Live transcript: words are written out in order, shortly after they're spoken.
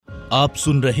आप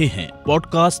सुन रहे हैं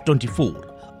पॉडकास्ट 24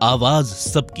 आवाज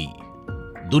सबकी।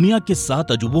 दुनिया के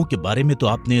 7 अजूबों के बारे में तो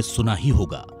आपने सुना ही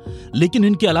होगा, लेकिन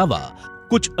इनके अलावा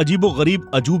कुछ अजीबोगरीब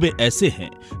अजूबे ऐसे हैं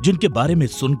जिनके बारे में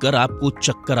सुनकर आपको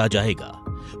चक्कर आ जाएगा।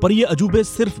 पर ये अजूबे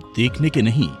सिर्फ देखने के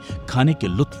नहीं, खाने के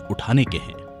लुत्फ उठाने के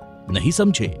हैं। नहीं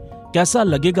समझे? कैसा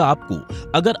लगेगा आपको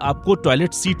अगर आपको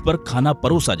टॉयलेट सीट पर खाना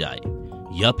परोसा जाए,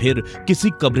 या फिर किसी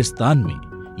कब्रिस्तान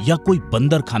में या कोई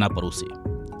बंदर खाना परोसे?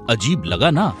 अजीब लगा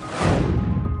ना?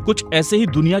 कुछ ऐसे ही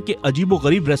दुनिया के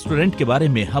अजीबोगरीब रेस्टोरेंट के बारे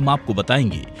में हम आपको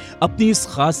बताएंगे अपनी इस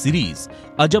खास सीरीज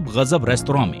अजब गजब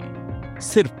रेस्तोरां में,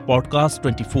 सिर्फ पॉडकास्ट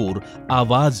 24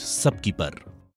 आवाज सबकी पर।